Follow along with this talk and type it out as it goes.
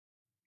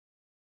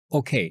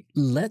Okay,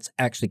 let's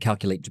actually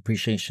calculate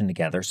depreciation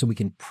together so we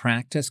can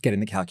practice getting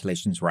the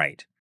calculations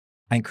right.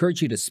 I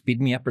encourage you to speed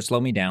me up or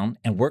slow me down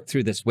and work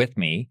through this with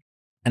me.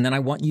 And then I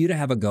want you to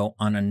have a go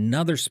on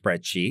another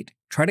spreadsheet,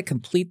 try to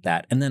complete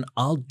that, and then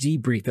I'll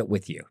debrief it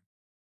with you.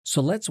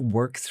 So let's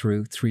work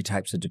through three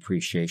types of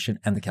depreciation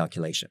and the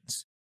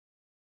calculations.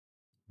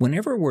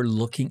 Whenever we're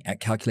looking at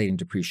calculating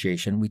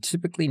depreciation, we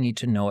typically need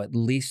to know at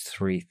least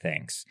three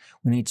things.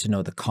 We need to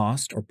know the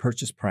cost or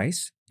purchase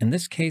price. In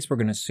this case, we're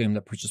going to assume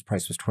the purchase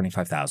price was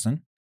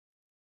 $25,000.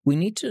 We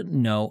need to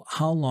know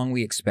how long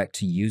we expect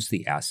to use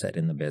the asset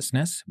in the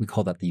business. We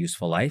call that the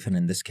useful life. And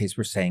in this case,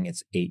 we're saying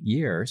it's 8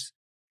 years.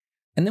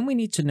 And then we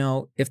need to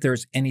know if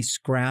there's any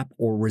scrap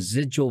or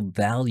residual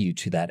value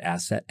to that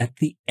asset at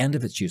the end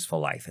of its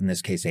useful life, in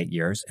this case, 8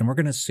 years. And we're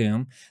going to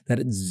assume that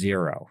it's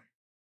zero.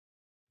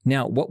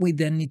 Now, what we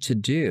then need to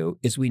do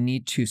is we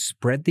need to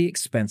spread the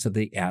expense of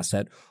the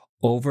asset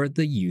over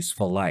the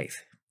useful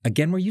life.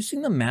 Again, we're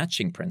using the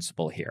matching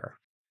principle here.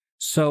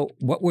 So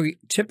what we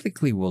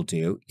typically will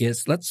do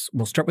is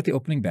we'll start with the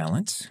opening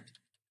balance,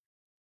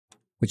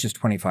 which is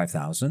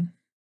 $25,000.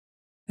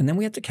 And then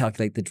we have to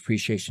calculate the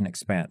depreciation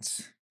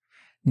expense.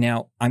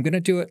 Now, I'm going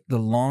to do it the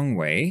long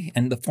way,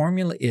 and the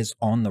formula is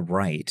on the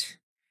right,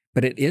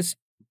 but it is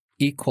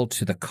equal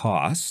to the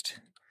cost,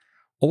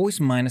 always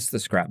minus the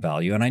scrap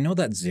value. And I know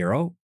that's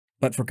zero,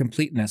 but for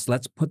completeness,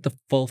 let's put the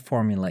full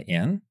formula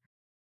in.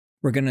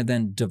 We're going to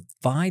then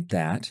divide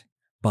that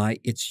by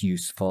its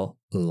useful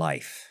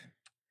life.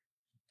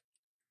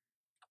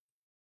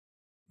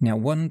 Now,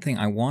 one thing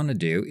I want to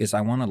do is I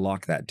want to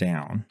lock that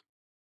down.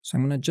 So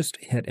I'm going to just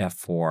hit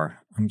F4.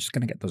 I'm just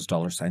going to get those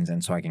dollar signs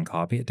in so I can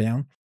copy it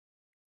down.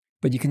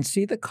 But you can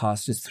see the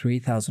cost is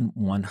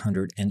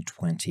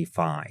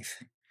 $3,125.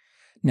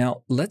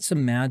 Now, let's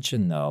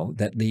imagine, though,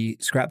 that the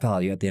scrap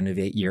value at the end of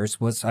 8 years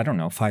was, I don't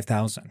know,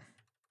 $5,000.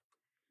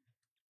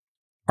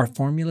 Our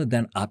formula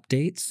then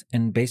updates,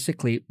 and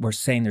basically we're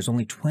saying there's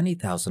only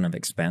 $20,000 of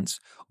expense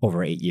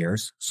over 8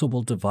 years, so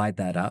we'll divide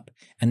that up,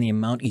 and the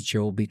amount each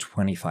year will be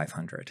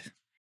 $2,500.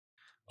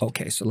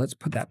 Okay, so let's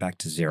put that back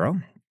to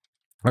zero.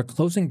 Our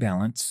closing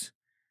balance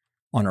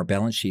on our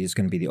balance sheet is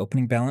going to be the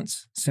opening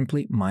balance,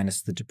 simply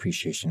minus the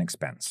depreciation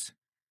expense.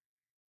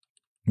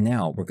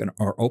 Now,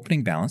 our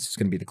opening balance is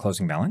going to be the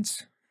closing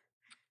balance.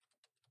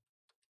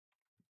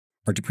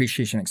 Our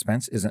depreciation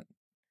expense isn't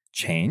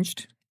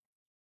changed,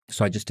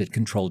 so I just did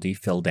Control D,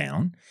 fill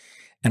down.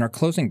 And our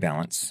closing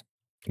balance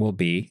will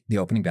be the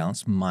opening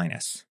balance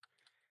minus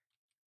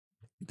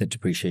the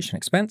depreciation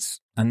expense.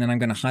 And then I'm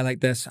going to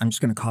highlight this. I'm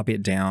just going to copy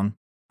it down.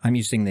 I'm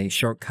using the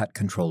shortcut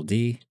Control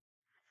D.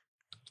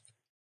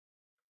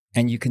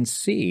 And you can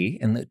see,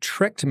 and the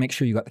trick to make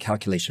sure you got the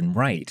calculation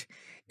right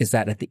is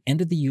that at the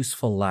end of the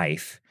useful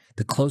life,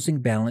 the closing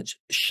balance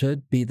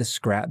should be the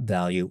scrap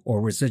value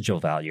or residual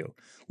value,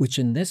 which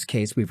in this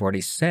case, we've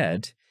already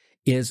said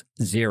is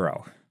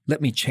zero. Let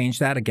me change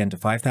that again to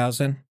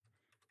 5,000.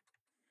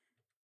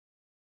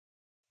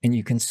 And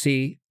you can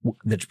see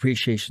the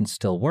depreciation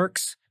still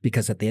works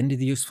because at the end of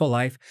the useful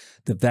life,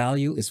 the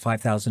value is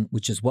 5,000,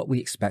 which is what we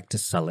expect to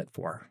sell it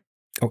for.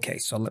 Okay,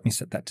 so let me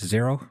set that to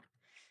zero.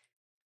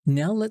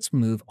 Now let's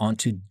move on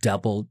to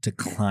double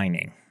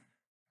declining.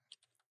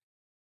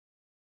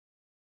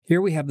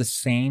 Here we have the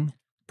same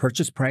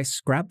purchase price,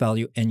 scrap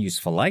value, and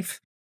useful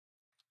life.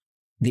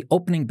 The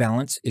opening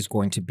balance is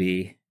going to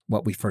be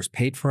what we first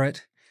paid for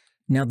it.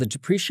 Now the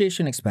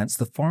depreciation expense,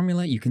 the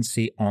formula you can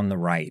see on the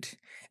right.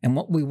 And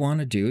what we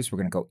want to do is we're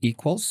going to go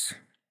equals,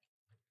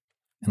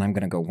 and I'm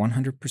going to go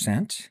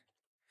 100%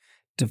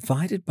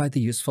 divided by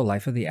the useful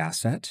life of the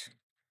asset.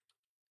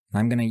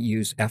 I'm going to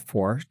use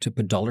F4 to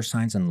put dollar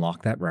signs and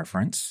lock that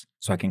reference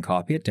so I can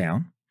copy it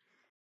down.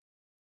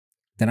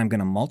 Then I'm going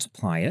to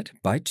multiply it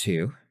by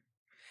 2,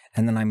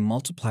 and then I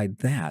multiply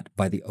that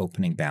by the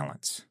opening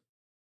balance.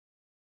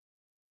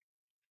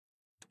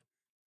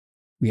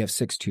 We have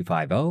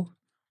 6,250.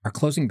 Our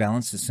closing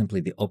balance is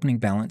simply the opening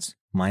balance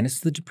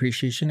minus the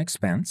depreciation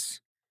expense.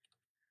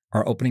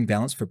 Our opening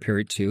balance for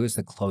period 2 is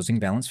the closing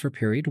balance for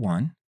period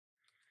 1.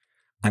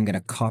 I'm going to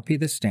copy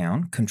this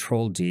down,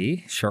 Control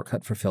D,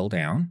 shortcut for fill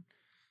down,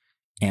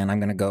 and I'm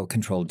going to go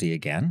Control D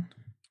again.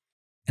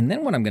 And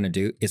then what I'm going to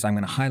do is I'm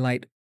going to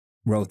highlight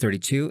row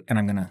 32, and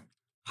I'm going to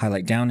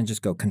highlight down and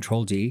just go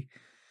Control D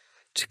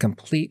to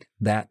complete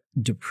that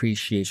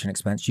depreciation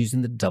expense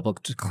using the double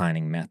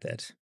declining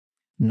method.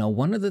 Now,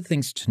 one of the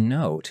things to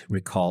note,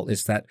 recall,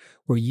 is that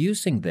we're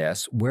using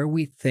this where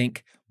we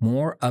think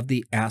more of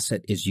the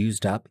asset is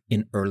used up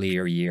in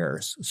earlier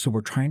years. So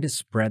we're trying to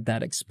spread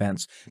that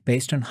expense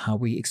based on how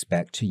we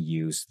expect to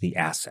use the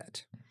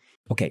asset.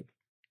 Okay,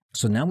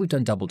 so now we've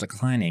done double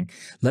declining.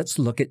 Let's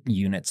look at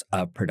units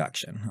of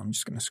production. I'm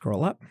just going to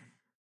scroll up.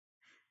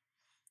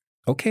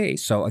 Okay,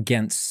 so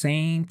again,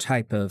 same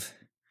type of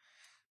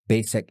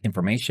basic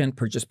information.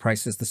 Purchase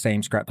price is the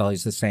same, scrap value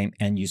is the same,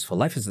 and useful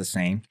life is the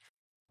same.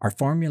 Our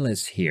formula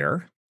is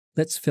here.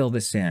 Let's fill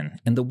this in.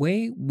 And the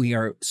way we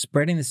are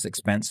spreading this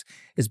expense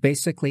is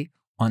basically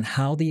on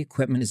how the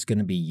equipment is going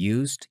to be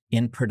used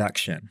in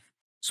production.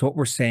 So what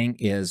we're saying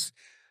is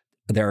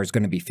there is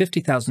going to be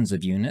 50,000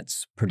 of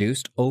units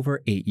produced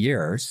over 8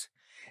 years,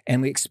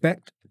 and we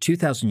expect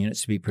 2,000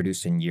 units to be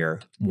produced in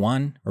year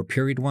 1 or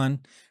period 1,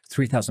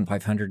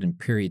 3,500 in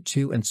period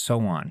 2, and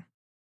so on.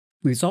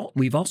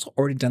 We've also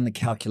already done the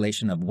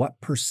calculation of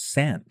what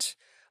percent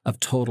of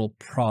total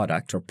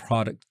product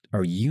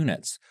or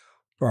units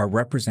are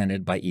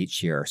represented by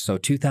each year. So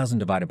 2,000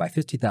 divided by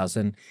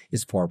 50,000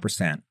 is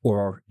 4%,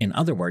 or in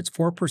other words,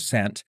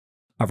 4%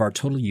 of our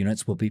total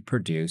units will be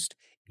produced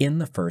in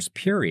the first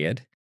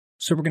period.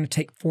 So we're going to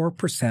take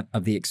 4%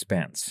 of the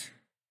expense.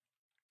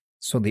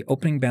 So the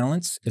opening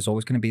balance is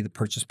always going to be the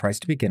purchase price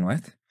to begin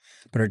with,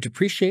 but our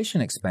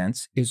depreciation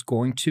expense is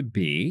going to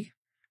be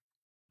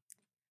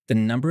the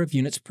number of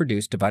units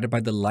produced divided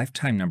by the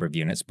lifetime number of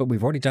units, but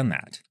we've already done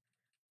that.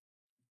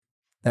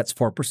 That's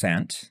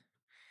 4%,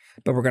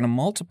 but we're going to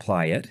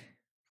multiply it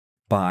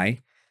by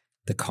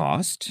the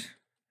cost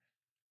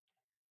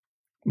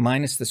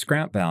minus the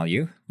scrap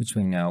value, which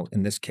we know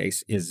in this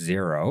case is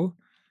 0.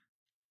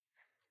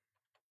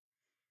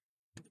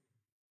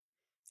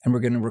 And we're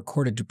going to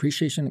record a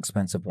depreciation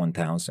expense of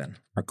 1,000.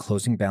 Our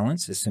closing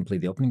balance is simply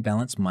the opening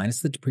balance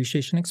minus the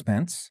depreciation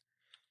expense.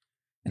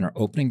 And our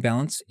opening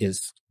balance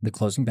is the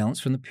closing balance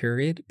from the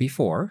period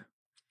before.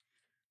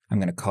 I'm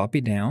going to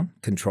copy down,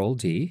 Control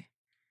D,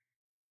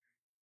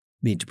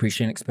 the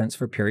depreciation expense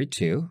for period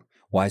 2.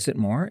 Why is it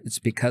more? It's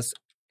because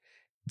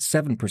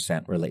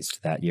 7% relates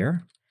to that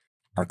year.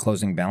 Our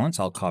closing balance,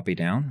 I'll copy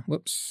down,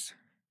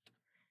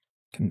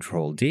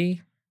 Control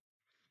D,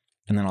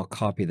 and then I'll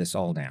copy this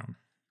all down.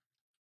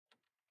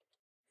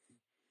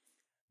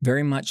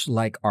 Very much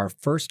like our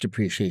first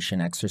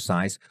depreciation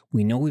exercise,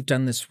 we know we've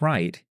done this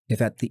right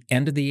if at the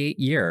end of the 8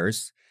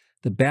 years,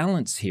 the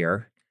balance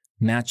here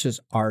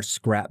matches our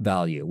scrap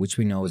value, which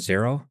we know is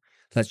 0.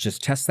 Let's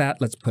just test that.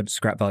 Let's put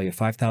scrap value of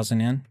 5,000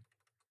 in.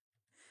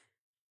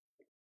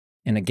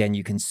 And again,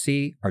 you can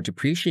see our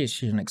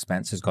depreciation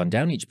expense has gone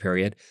down each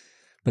period,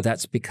 but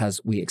that's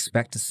because we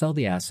expect to sell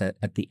the asset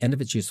at the end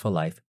of its useful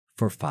life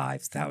for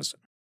 5,000.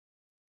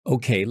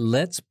 Okay,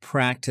 let's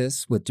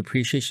practice with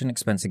depreciation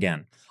expense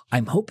again.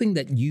 I'm hoping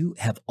that you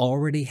have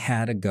already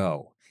had a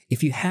go.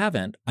 If you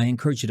haven't, I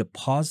encourage you to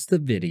pause the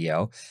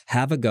video,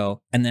 have a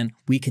go, and then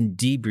we can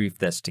debrief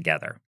this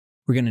together.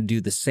 We're going to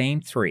do the same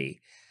 3.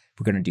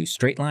 We're going to do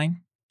straight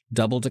line,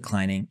 double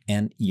declining,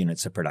 and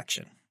units of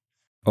production.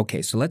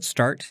 Okay, so let's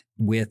start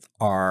with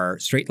our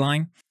straight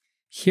line.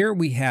 Here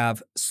we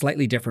have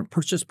slightly different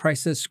purchase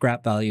prices,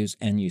 scrap values,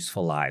 and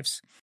useful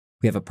lives.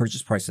 We have a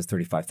purchase price of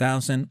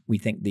 $35,000. We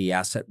think the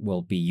asset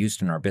will be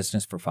used in our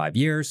business for 5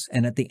 years.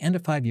 And at the end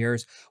of 5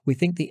 years, we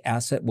think the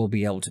asset will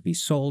be able to be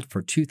sold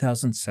for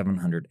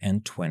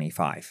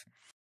 $2,725.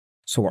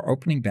 So our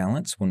opening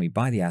balance when we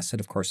buy the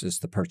asset, of course, is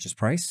the purchase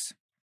price.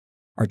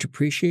 Our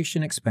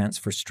depreciation expense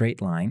for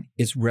straight line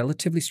is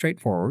relatively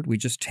straightforward. We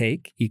just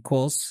take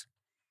equals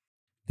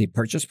the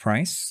purchase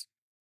price.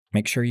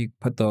 Make sure you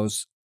put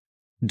those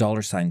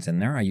dollar signs in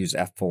there. I use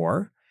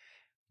F4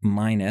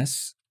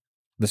 minus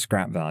the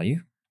scrap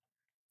value,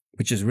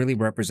 which is really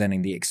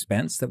representing the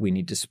expense that we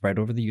need to spread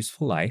over the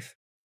useful life.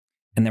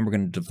 And then we're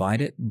going to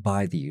divide it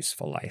by the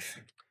useful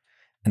life.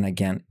 And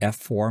again,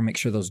 F4, make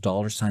sure those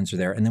dollar signs are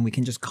there, and then we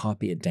can just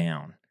copy it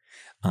down.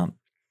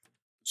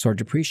 So our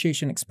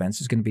depreciation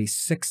expense is going to be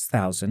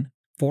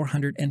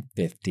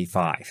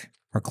 $6,455.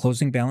 Our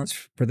closing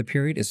balance for the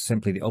period is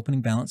simply the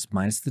opening balance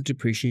minus the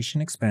depreciation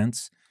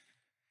expense.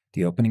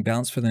 The opening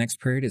balance for the next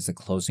period is the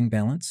closing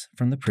balance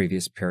from the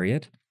previous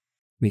period.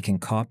 We can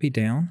copy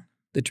down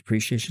the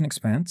depreciation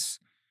expense.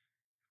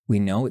 We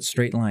know it's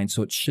straight line,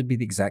 so it should be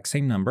the exact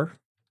same number.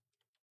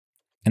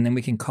 And then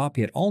we can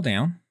copy it all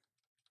down.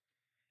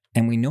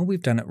 And we know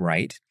we've done it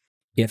right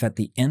if at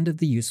the end of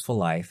the useful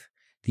life,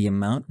 the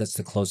amount that's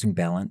the closing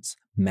balance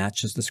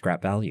matches the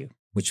scrap value,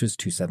 which was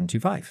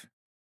 $2,725.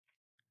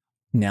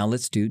 Now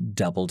let's do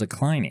double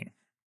declining.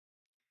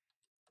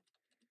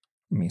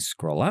 Let me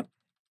scroll up.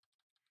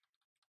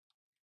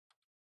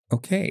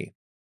 Okay.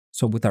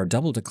 So with our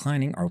double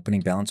declining, our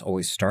opening balance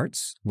always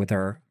starts with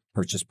our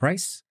purchase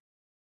price.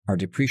 Our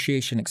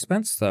depreciation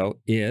expense, though,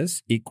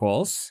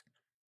 equals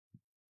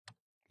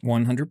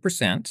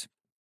 100%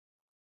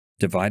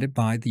 divided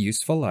by the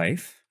useful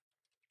life.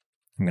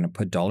 I'm going to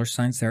put dollar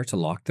signs there to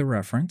lock the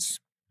reference,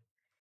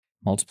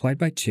 multiplied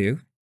by 2,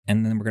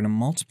 and then we're going to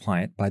multiply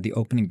it by the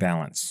opening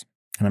balance.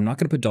 And I'm not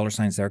going to put dollar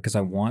signs there because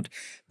I want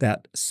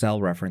that cell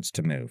reference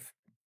to move.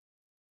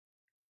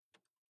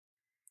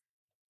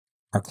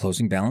 Our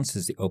closing balance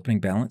is the opening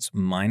balance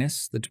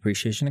minus the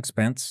depreciation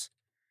expense.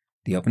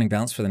 The opening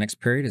balance for the next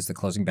period is the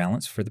closing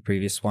balance for the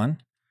previous one.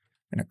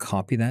 I'm going to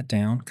copy that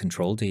down,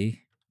 Control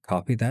D,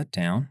 copy that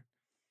down,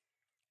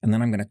 and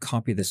then I'm going to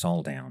copy this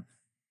all down.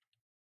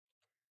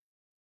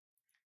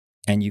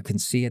 And you can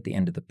see at the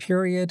end of the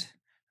period,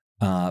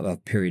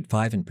 of period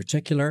 5 in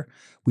particular,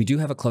 we do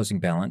have a closing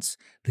balance.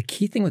 The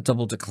key thing with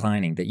double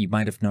declining that you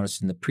might have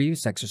noticed in the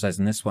previous exercise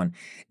and this one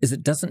is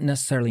it doesn't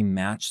necessarily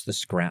match the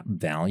scrap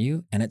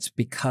value, and it's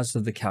because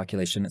of the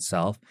calculation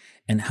itself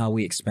and how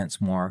we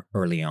expense more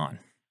early on.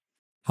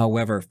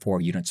 However,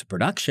 for units of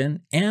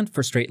production and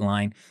for straight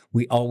line,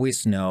 we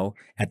always know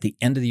at the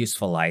end of the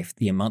useful life,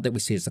 the amount that we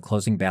see as the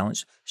closing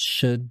balance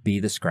should be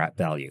the scrap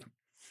value.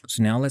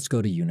 So now let's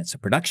go to units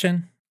of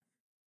production.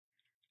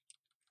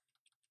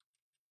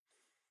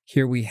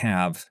 Here we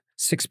have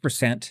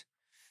 6%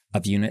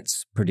 of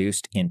units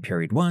produced in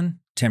period 1,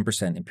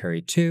 10% in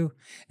period 2,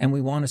 and we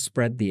want to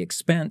spread the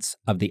expense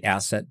of the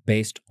asset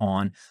based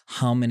on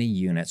how many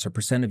units or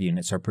percent of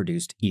units are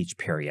produced each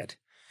period.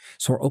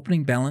 So our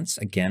opening balance,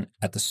 again,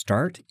 at the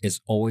start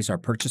is always our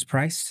purchase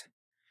price.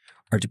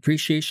 Our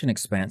depreciation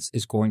expense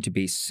is going to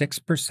be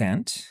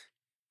 6%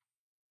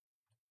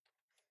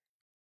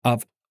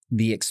 of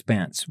the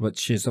expense,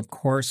 which is, of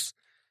course,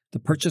 the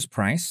purchase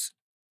price,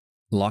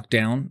 lock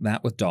down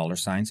that with dollar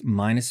signs,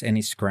 minus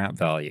any scrap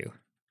value.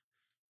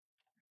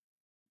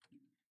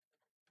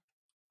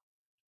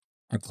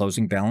 Our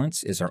closing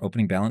balance is our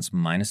opening balance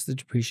minus the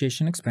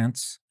depreciation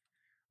expense.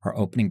 Our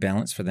opening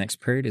balance for the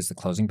next period is the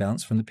closing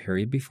balance from the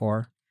period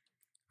before.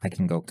 I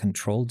can go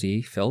Control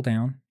D, fill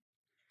down.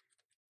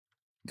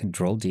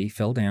 Control D,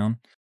 fill down.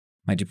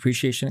 My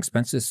depreciation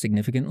expense is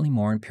significantly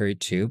more in period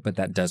 2, but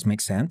that does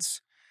make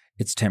sense.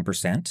 It's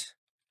 10%.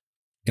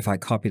 If I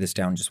copy this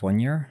down just 1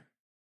 year,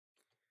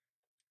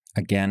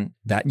 again,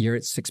 that year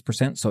it's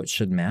 6%, so it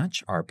should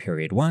match our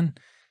period 1.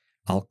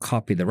 I'll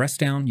copy the rest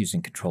down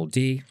using Control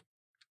D.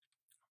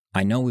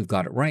 I know we've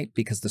got it right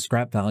because the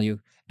scrap value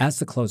as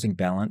the closing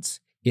balance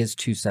is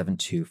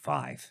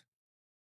 2725.